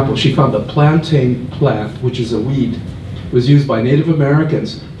 for example, she found the plantain plant, which is a weed. It was used by Native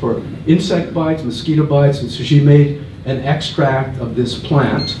Americans for insect bites, mosquito bites, and so she made an extract of this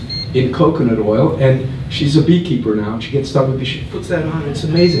plant in coconut oil, and she's a beekeeper now, and she gets stung with bees. She puts that on, it's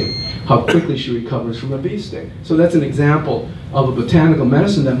amazing how quickly she recovers from a bee sting. So that's an example of a botanical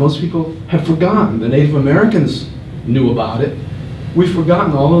medicine that most people have forgotten. The Native Americans knew about it. We've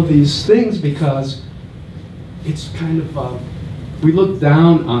forgotten all of these things because it's kind of, we look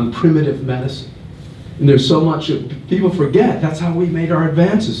down on primitive medicine. And there's so much, people forget, that's how we made our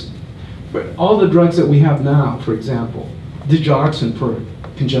advances. But all the drugs that we have now, for example, digoxin for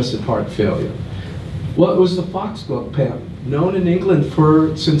congestive heart failure. Well, it was the foxglove patent, known in England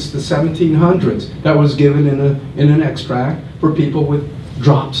since the 1700s, that was given in an extract for people with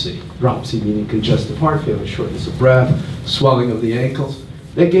dropsy. Dropsy meaning congestive heart failure, shortness of breath, swelling of the ankles.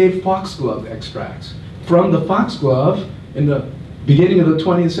 They gave foxglove extracts. From the foxglove, in the beginning of the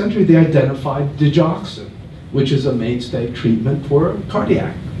 20th century, they identified digoxin, which is a mainstay treatment for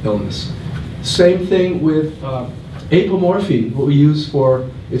cardiac illness. Same thing with apomorphine, what we use for,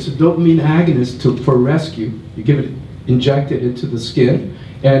 it's a dopamine agonist for rescue. You give it, inject it into the skin,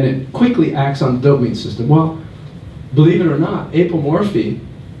 and it quickly acts on the dopamine system. Well, believe it or not, apomorphine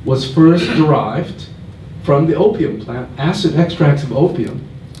was first derived from the opium plant, acid extracts of opium.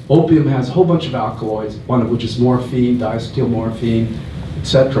 Opium has a whole bunch of alkaloids, one of which is morphine, diacetylmorphine,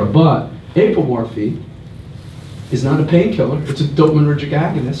 etc. But apomorphine is not a painkiller, it's a dopaminergic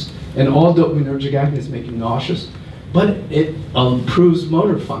agonist, and all dopaminergic agonists make you nauseous, but it improves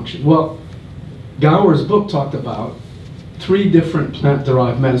motor function. Well, Gower's book talked about 3 different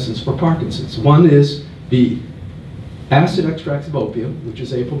plant-derived medicines for Parkinson's. One is the acid extracts of opium, which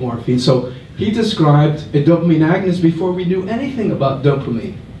is apomorphine. So he described a dopamine agonist before we knew anything about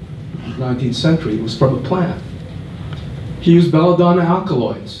dopamine. In the 19th century, it was from a plant. He used belladonna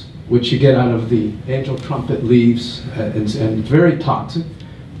alkaloids, which you get out of the angel trumpet leaves, and very toxic,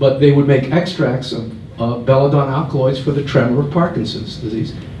 but they would make extracts of belladonna alkaloids for the tremor of Parkinson's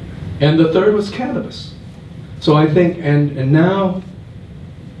disease. And the third was cannabis. So I think, and now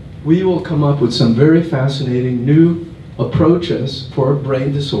we will come up with some very fascinating new approaches for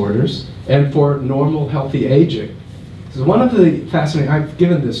brain disorders and for normal healthy aging. So one of the fascinating, I've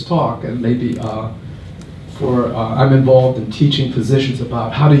given this talk, and maybe I'm involved in teaching physicians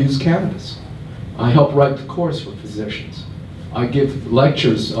about how to use cannabis. I help write the course for physicians. I give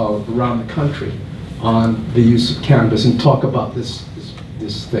lectures around the country on the use of cannabis and talk about this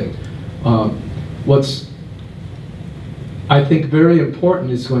thing. What's, I think, very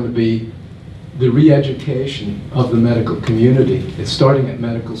important is going to be the re-education of the medical community. It's starting at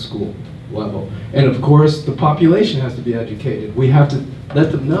medical school level. And of course, the population has to be educated. We have to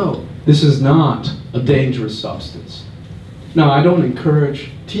let them know this is not a dangerous substance. Now, I don't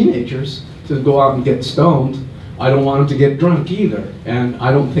encourage teenagers to go out and get stoned. I don't want them to get drunk either. And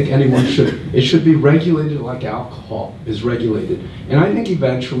I don't think anyone should. It should be regulated like alcohol is regulated. And I think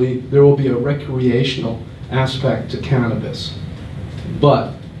eventually there will be a recreational aspect to cannabis.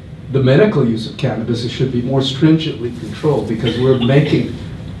 But the medical use of cannabis should be more stringently controlled because we're making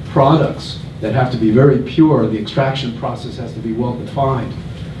products that have to be very pure. The extraction process has to be well defined.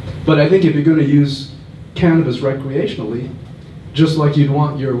 But I think if you're going to use cannabis recreationally, just like you'd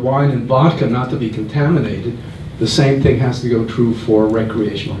want your wine and vodka not to be contaminated, the same thing has to go true for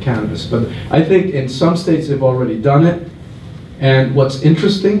recreational cannabis. But I think in some states they've already done it. And what's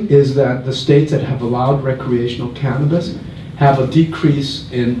interesting is that the states that have allowed recreational cannabis have a decrease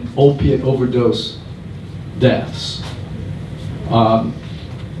in opiate overdose deaths.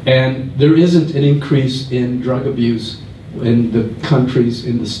 And there isn't an increase in drug abuse in the countries,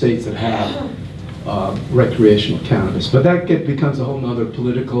 in the states that have recreational cannabis. But that becomes a whole other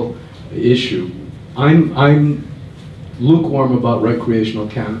political issue. I'm lukewarm about recreational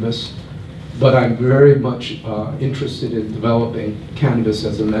cannabis, but I'm very much interested in developing cannabis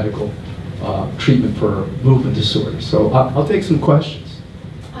as a medical treatment for movement disorders. So I'll take some questions.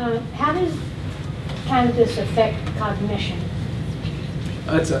 How does cannabis affect cognition?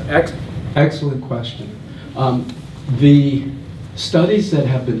 That's an excellent question. The studies that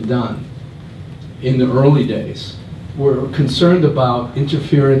have been done in the early days were concerned about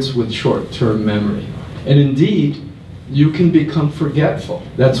interference with short-term memory. And indeed, you can become forgetful.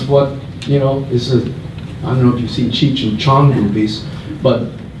 That's what, you know, is a, I don't know if you've seen Cheech and Chong movies, but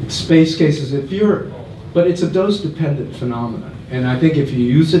space cases, but it's a dose-dependent phenomenon. And I think if you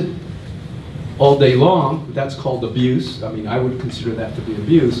use it all day long, that's called abuse. I mean, I would consider that to be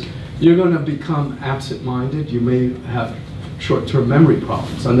abuse. You're going to become absent-minded. You may have short-term memory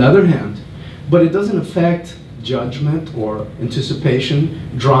problems. On the other hand, but it doesn't affect judgment or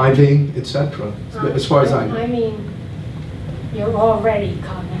anticipation, driving, etc. As far as I know. I mean, you're already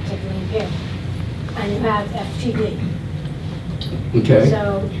cognitively impaired, and you have FTD. Okay.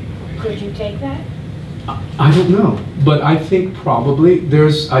 So, could you take that? I don't know, but I think probably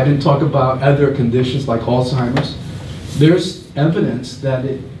I didn't talk about other conditions like Alzheimer's. There's evidence that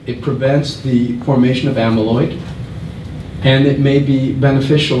it prevents the formation of amyloid, and it may be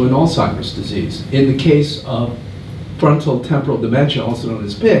beneficial in Alzheimer's disease. In the case of frontal temporal dementia, also known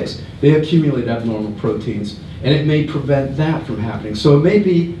as PICs, they accumulate abnormal proteins, and it may prevent that from happening. So it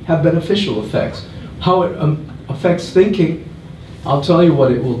may have beneficial effects. How it affects thinking, I'll tell you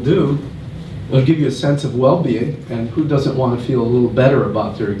what it will do. It'll give you a sense of well-being, and who doesn't want to feel a little better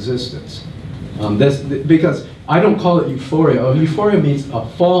about their existence? Because I don't call it euphoria. Euphoria means a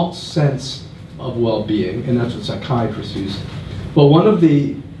false sense of well-being, and that's what psychiatrists use. But one of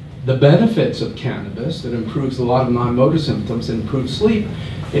the benefits of cannabis that improves a lot of non-motor symptoms and improves sleep,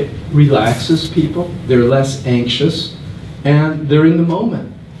 it relaxes people, they're less anxious, and they're in the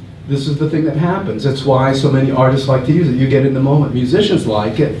moment. This is the thing that happens. That's why so many artists like to use it. You get in the moment. Musicians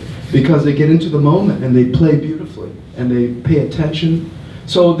like it because they get into the moment and they play beautifully and they pay attention.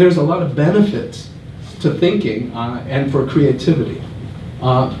 So there's a lot of benefits to thinking and for creativity.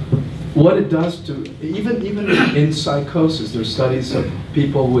 What it does to, even in psychosis, there's studies of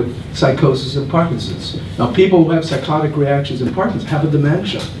people with psychosis and Parkinson's. Now people who have psychotic reactions in Parkinson's have a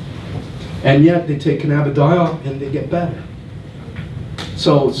dementia, and yet they take cannabidiol and they get better.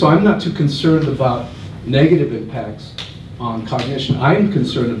 So I'm not too concerned about negative impacts on cognition. I'm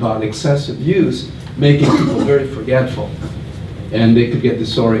concerned about excessive use making people very forgetful, and they could get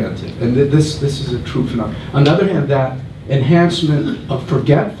disoriented. And this is a true phenomenon. On the other hand, that enhancement of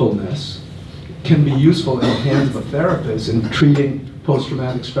forgetfulness can be useful in the hands of a therapist in treating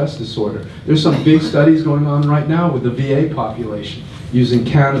post-traumatic stress disorder. There's some big studies going on right now with the VA population using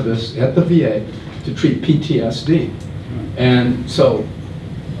cannabis at the VA to treat PTSD. And so,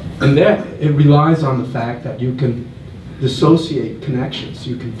 and that it relies on the fact that you can dissociate connections.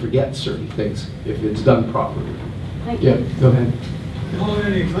 You can forget certain things if it's done properly. Thank you. Yeah, go ahead. Hold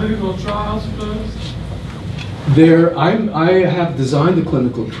any clinical trials first? I have designed a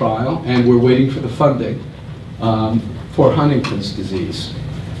clinical trial, and we're waiting for the funding for Huntington's disease.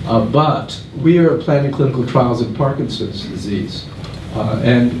 But we are planning clinical trials in Parkinson's disease.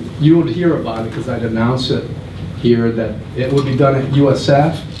 And you would hear about it because I'd announce it here that it would be done at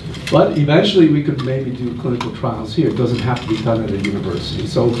USF. But eventually we could maybe do clinical trials here. It doesn't have to be done at a university.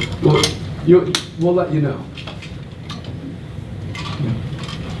 So we'll let you know.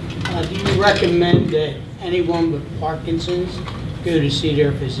 Do you recommend that anyone with Parkinson's go to see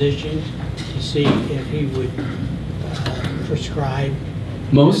their physician to see if he would prescribe?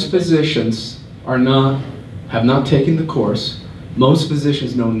 Most physicians have not taken the course. Most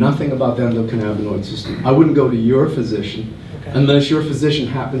physicians know nothing about the endocannabinoid system. I wouldn't go to your physician unless your physician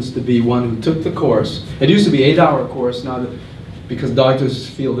happens to be one who took the course. It used to be an 8-hour course. Now, because doctors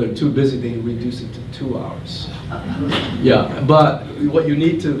feel they're too busy, they reduce it to 2 hours. Yeah, but what you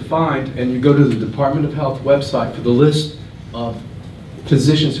need to find, and you go to the Department of Health website for the list of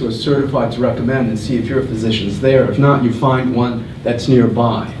physicians who are certified to recommend, and see if your physician's there. If not, you find one that's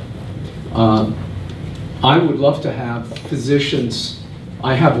nearby. I would love to have physicians.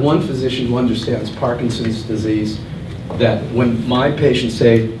 I have one physician who understands Parkinson's disease, that when my patients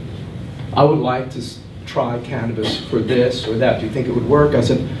say, I would like to try cannabis for this or that, do you think it would work? I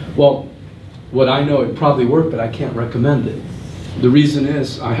said, well, what I know, it probably work, but I can't recommend it. The reason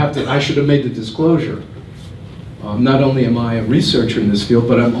is, I should have made the disclosure. Not only am I a researcher in this field,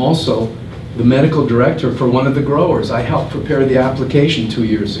 but I'm also the medical director for one of the growers. I helped prepare the application 2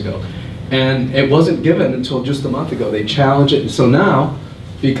 years ago. And it wasn't given until just a month ago. They challenged it. And so now,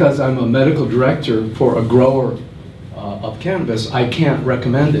 because I'm a medical director for a grower of cannabis, I can't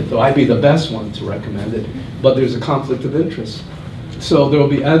recommend it, though I'd be the best one to recommend it, but there's a conflict of interest. So there will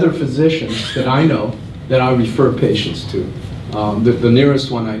be other physicians that I know that I refer patients to. The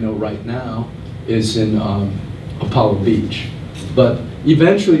nearest one I know right now is in Apollo Beach. But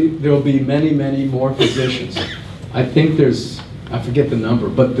eventually there will be many, many more physicians. I think there's, I forget the number,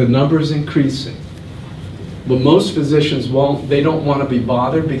 but the number is increasing. But most physicians they don't want to be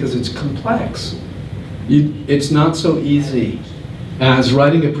bothered because it's complex. It's not so easy as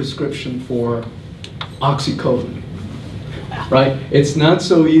writing a prescription for oxycodone, right? It's not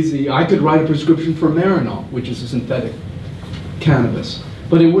so easy. I could write a prescription for Marinol, which is a synthetic cannabis,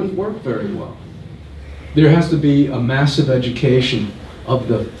 but it wouldn't work very well. There has to be a massive education of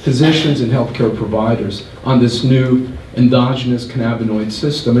the physicians and healthcare providers on this new endogenous cannabinoid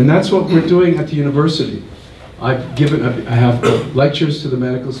system, and that's what we're doing at the university. I have lectures to the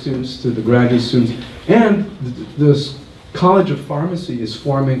medical students, to the graduate students, and this College of Pharmacy is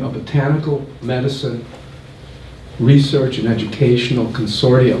forming a botanical medicine research and educational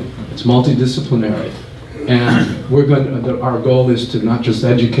consortium. It's multidisciplinary, and our goal is to not just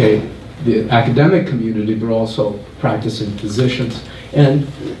educate the academic community, but also practicing physicians, and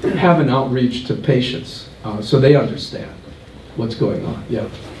have an outreach to patients so they understand what's going on. Yeah.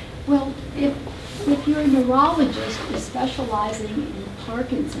 Well, if you're a neurologist who's specializing in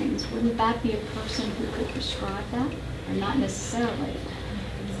Parkinson's, wouldn't that be a person who could prescribe that, or not necessarily?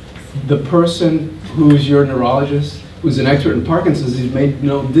 The person who's your neurologist, who's an expert in Parkinson's, he's made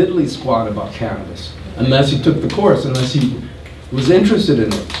no diddly squat about cannabis, unless he took the course, unless he was interested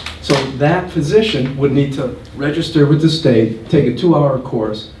in it. So that physician would need to register with the state, take a 2-hour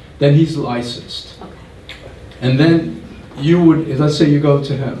course, then he's licensed. Okay. And then you would, let's say you go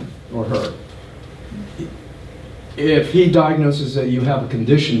to him or her. If he diagnoses that you have a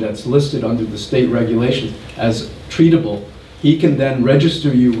condition that's listed under the state regulations as treatable, he can then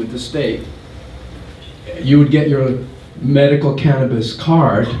register you with the state. You would get your medical cannabis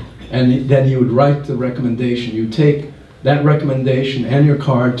card, and then he would write the recommendation. You take that recommendation and your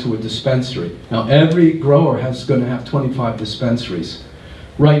card to a dispensary. Now, every grower is going to have 25 dispensaries.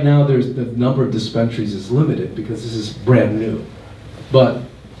 Right now, the number of dispensaries is limited because this is brand new. But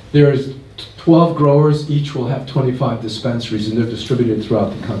there's 12 growers, each will have 25 dispensaries, and they're distributed throughout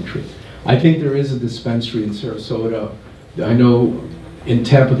the country. I think there is a dispensary in Sarasota. I know in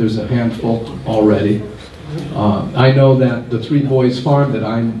Tampa there's a handful already. I know that the Three Boys Farm that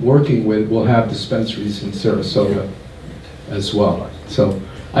I'm working with will have dispensaries in Sarasota as well. So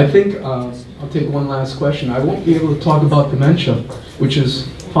I think I'll take one last question. I won't be able to talk about dementia, which is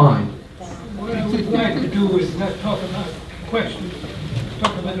fine. What I would like to do is not talk about questions,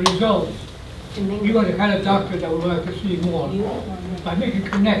 talk about the results. You are the kind of doctor that would like to see more. By making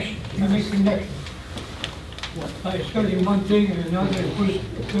connections, you make connections. By studying one thing and another, and put it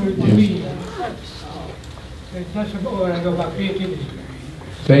to the meaning. That's what I know about creativity.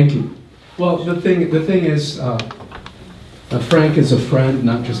 Thank you. Well, the thing is, Frank is a friend,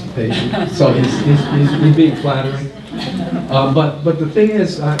 not just a patient, so he's being flattering. But the thing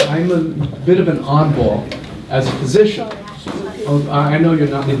is, I'm a bit of an oddball as a physician. I know you're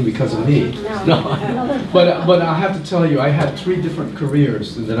not leaving because of me. No. But I have to tell you, I had 3 different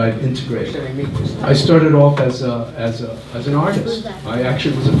careers that I've integrated. I started off as an artist. I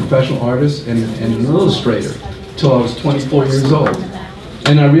actually was a professional artist and an illustrator until I was 24 years old.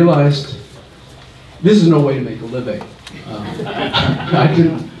 And I realized this is no way to make a living.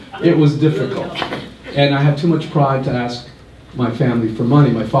 It was difficult. And I had too much pride to ask my family for money.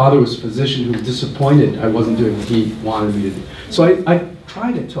 My father was a physician who was disappointed I wasn't doing what he wanted me to do. So I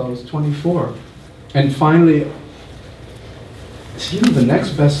tried it till I was 24. And finally, the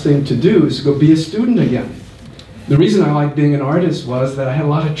next best thing to do is to go be a student again. The reason I liked being an artist was that I had a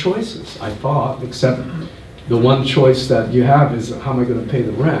lot of choices, I thought, except the one choice that you have is how am I going to pay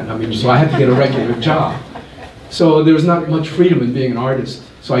the rent? I mean, so I had to get a regular job. So there was not much freedom in being an artist.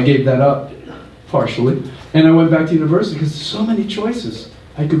 So I gave that up, partially. And I went back to university because there's so many choices.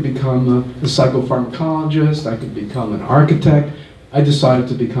 I could become a psychopharmacologist, I could become an architect. I decided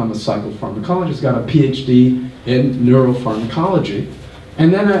to become a psychopharmacologist, got a PhD in neuropharmacology.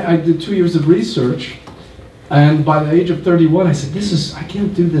 And then I did 2 years of research. And by the age of 31, I said, I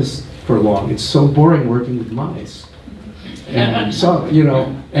can't do this for long. It's so boring working with mice. And so,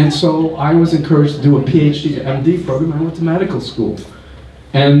 and so I was encouraged to do a PhD to MD program. I went to medical school.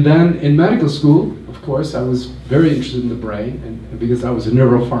 And then in medical school, of course, I was very interested in the brain, and because I was a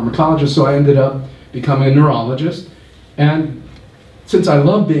neuropharmacologist, so I ended up becoming a neurologist. And since I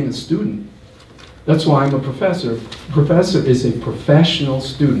love being a student, that's why I'm a professor. Professor is a professional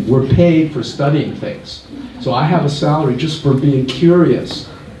student. We're paid for studying things. So I have a salary just for being curious,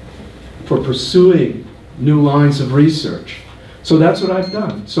 for pursuing new lines of research. So that's what I've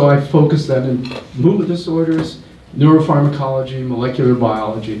done. So I focused then in movement disorders, neuropharmacology, molecular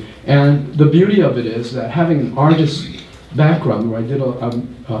biology. And the beauty of it is that having an artist background, where I did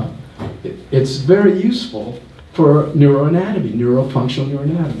it's very useful for neuroanatomy, neurofunctional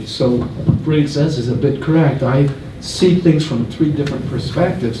neuroanatomy. So what Briggs says is a bit correct. I see things from 3 different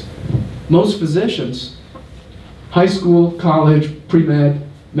perspectives. Most physicians, high school, college, pre-med,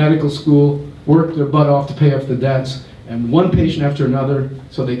 medical school, work their butt off to pay off the debts, and one patient after another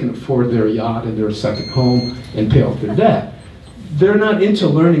so they can afford their yacht and their second home and pay off their debt. They're not into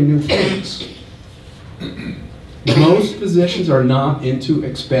learning new things. Most physicians are not into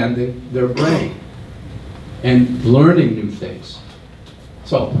expanding their brain and learning new things.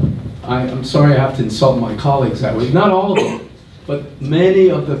 So, I'm sorry I have to insult my colleagues that way. Not all of them, but many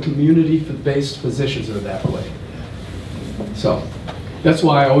of the community-based physicians are that way. So, that's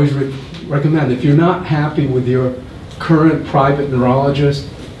why I always recommend, if you're not happy with your current private neurologist,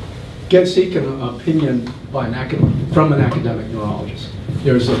 seek an opinion from an academic neurologist.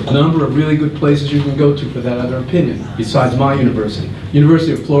 There's a number of really good places you can go to for that other opinion, besides my university.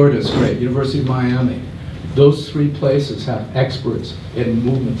 University of Florida is great, University of Miami. Those 3 places have experts in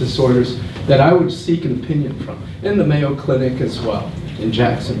movement disorders that I would seek an opinion from. In the Mayo Clinic as well, in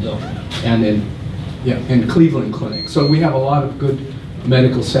Jacksonville, and in Cleveland Clinic. So we have a lot of good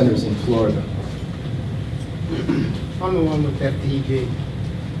medical centers in Florida. I'm the one with FTG.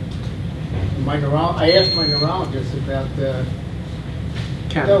 I asked my neurologist about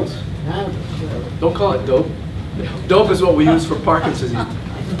Cannabis. Cannabis. Don't call it dope. Dope is what we use for Parkinson's.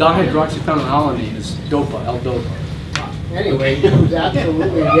 Dihydroxyphenylalanine is dopa, L-dopa. Anyway, he was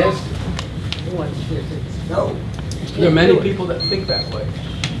absolutely against it. He wants to no. There are many people that think that way.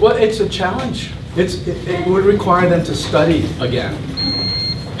 Well, it's a challenge. It would require them to study again.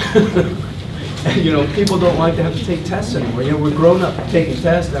 And, people don't like to have to take tests anymore. We're grown up taking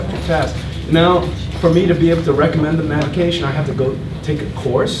test after test. Now, for me to be able to recommend the medication, I have to go take a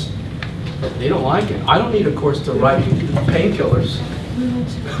course. They don't like it. I don't need a course to write painkillers.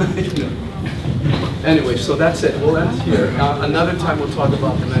 Anyway, so that's it. We'll end here. Another time we'll talk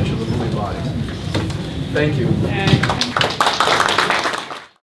about dementia of the Lewy bodies. Thank you.